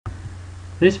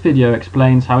This video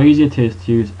explains how easy it is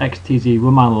to use XTZ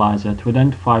Room Analyzer to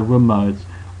identify room modes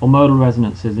or modal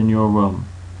resonances in your room.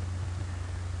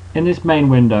 In this main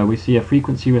window we see a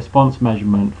frequency response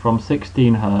measurement from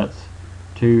 16 Hz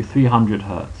to 300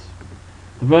 Hz.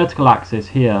 The vertical axis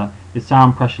here is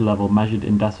sound pressure level measured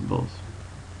in decibels.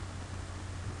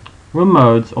 Room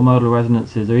modes or modal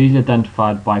resonances are easily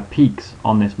identified by peaks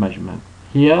on this measurement,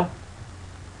 here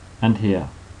and here.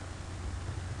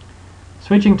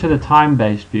 Switching to the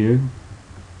time-based view,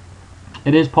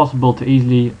 it is possible to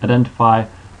easily identify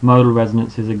modal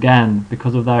resonances again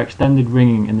because of their extended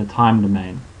ringing in the time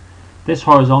domain. This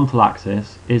horizontal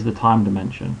axis is the time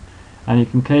dimension, and you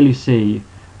can clearly see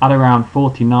at around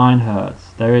 49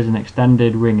 Hz there is an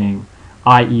extended ringing,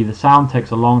 i.e. the sound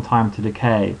takes a long time to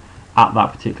decay at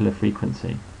that particular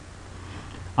frequency.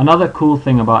 Another cool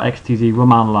thing about XTZ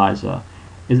Room Analyzer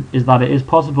is that it is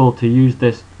possible to use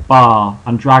this bar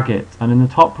and drag it, and in the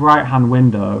top right hand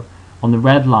window on the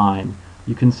red line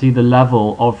you can see the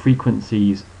level of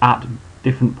frequencies at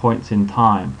different points in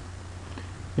time.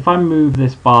 If I move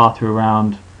this bar to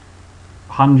around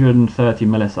 130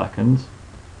 milliseconds,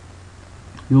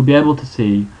 you'll be able to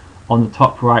see on the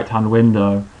top right hand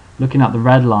window, looking at the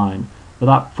red line, that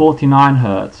at 49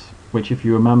 Hz, which if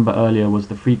you remember earlier was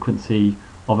the frequency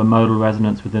of a modal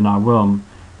resonance within our room,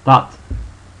 that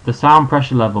the sound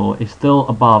pressure level is still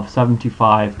above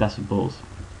 75 decibels.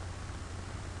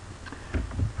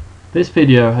 This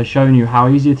video has shown you how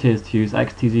easy it is to use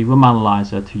XTZ Room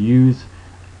Analyzer to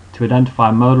identify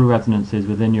modal resonances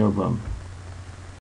within your room.